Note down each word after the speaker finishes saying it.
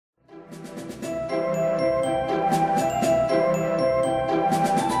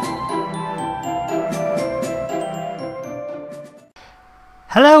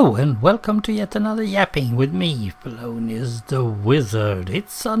Hello and welcome to yet another yapping with me, Fellonius the Wizard.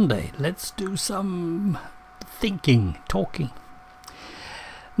 It's Sunday. Let's do some thinking, talking.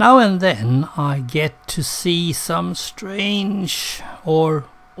 Now and then I get to see some strange or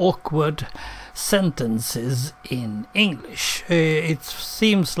awkward sentences in English. It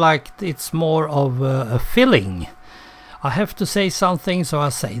seems like it's more of a filling. I have to say something, so I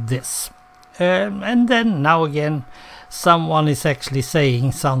say this. And then now again someone is actually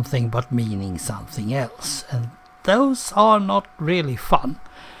saying something but meaning something else, and those are not really fun.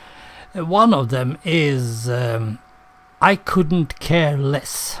 One of them is I couldn't care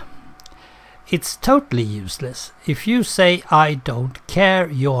less. It's totally useless. If you say I don't care,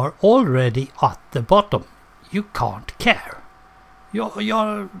 you're already at the bottom. You can't care.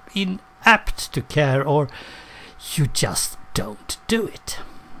 You're inapt to care, or you just don't do it.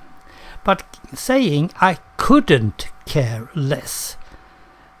 But saying I couldn't care less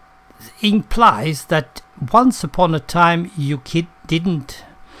implies that once upon a time you didn't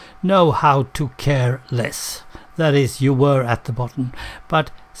know how to care less. That is, you were at the bottom. But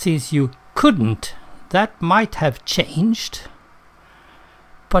since you couldn't, that might have changed.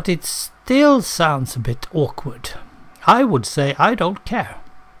 But it still sounds a bit awkward. I would say I don't care.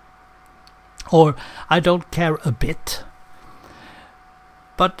 Or I don't care a bit.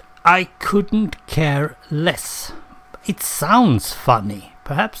 But I couldn't care less. It sounds funny.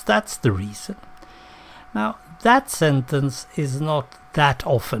 Perhaps that's the reason. Now, that sentence is not that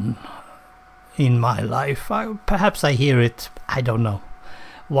often in my life. Perhaps I hear it, I don't know,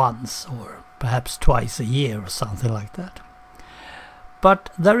 once or perhaps twice a year or something like that.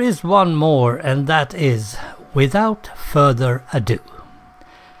 But there is one more, and that is without further ado.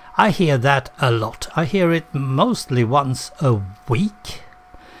 I hear that a lot. I hear it mostly once a week.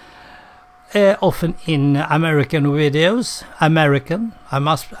 Often in American videos. I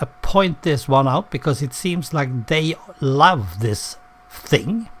must point this one out because it seems like they love this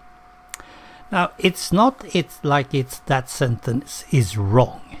thing. Now it's not that sentence is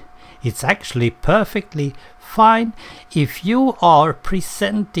wrong. It's actually perfectly fine if you are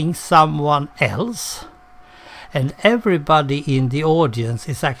presenting someone else and everybody in the audience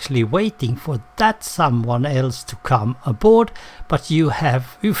is actually waiting for that someone else to come aboard, but you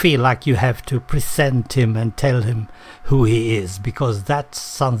feel like you have to present him and tell him who he is, because that's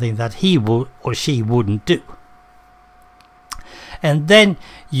something that he would or she wouldn't do. And then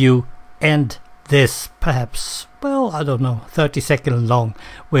you end this perhaps, well, I don't know, 30-second long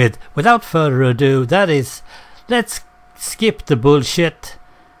with without further ado. That is, let's skip the bullshit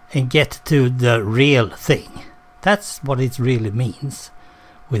and get to the real thing. That's what it really means.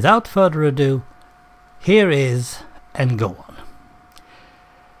 Without further ado, here is, and go on.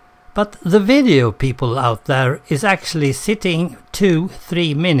 But the video people out there is actually sitting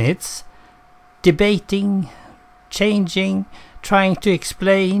 2-3 minutes debating, changing, trying to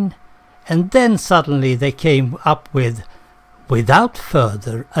explain, and then suddenly they came up with without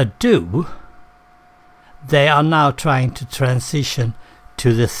further ado. They are now trying to transition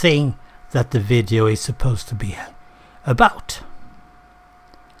to the thing that the video is supposed to be about.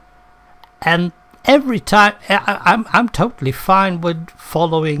 And every time I'm totally fine with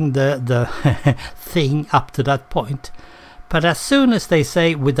following the thing up to that point, but as soon as they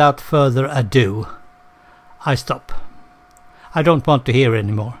say without further ado, I stop. I don't want to hear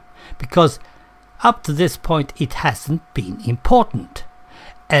anymore, because up to this point it hasn't been important.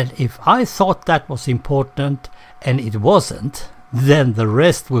 And if I thought that was important and it wasn't, then the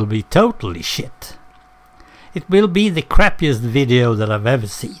rest will be totally shit. It will be the crappiest video that I've ever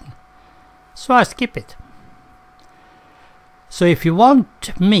seen. So I skip it. So if you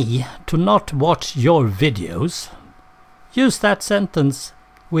want me to not watch your videos, use that sentence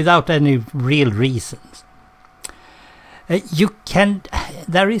without any real reasons.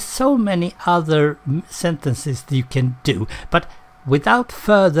 There is so many other sentences that you can do, but without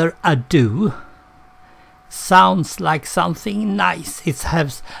further ado sounds like something nice. It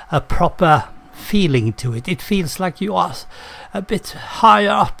has a proper feeling to it. It feels like you are a bit higher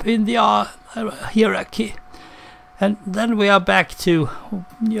up in the hierarchy. And then we are back to,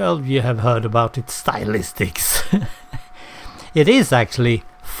 well, you have heard about it, stylistics. It is actually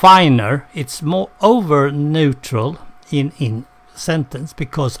finer. It's more over neutral in sentence,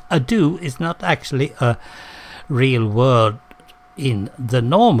 because ado is not actually a real word in the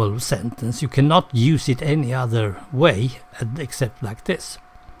normal sentence. You cannot use it any other way except like this.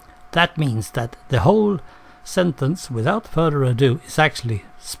 That means that the whole sentence without further ado is actually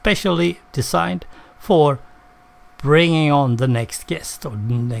specially designed for bringing on the next guest or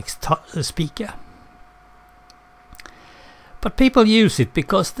the next speaker. But people use it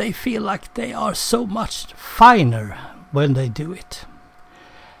because they feel like they are so much finer when they do it.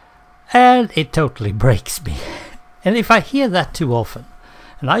 And it totally breaks me. And if I hear that too often,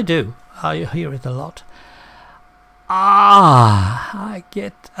 and I do, I hear it a lot, I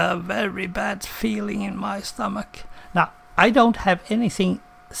get a very bad feeling in my stomach. Now, I don't have anything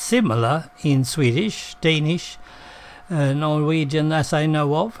similar in Swedish, Danish, Norwegian as I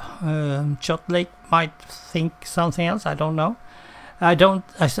know of. Chotlake might think something else, I don't know. I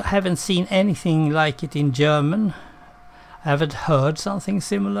haven't seen anything like it in German. I haven't heard something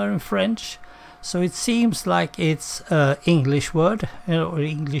similar in French. So it seems like it's an English word or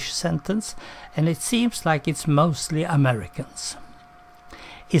English sentence, and it seems like it's mostly Americans.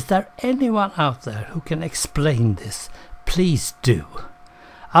 Is there anyone out there who can explain this? Please do.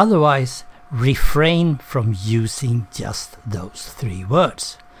 Otherwise, refrain from using just those 3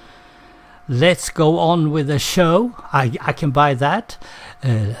 words. Let's go on with the show. I can buy that.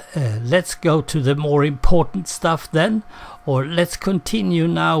 Let's go to the more important stuff then. Or let's continue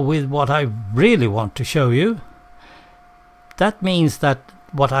now with what I really want to show you. That means that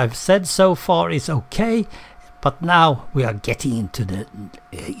what I've said so far is okay, but now we are getting into the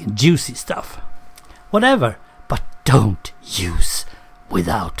juicy stuff. Whatever, but don't use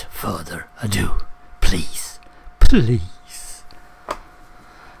without further ado. Please, please.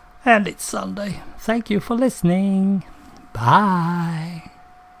 And it's Sunday. Thank you for listening. Bye.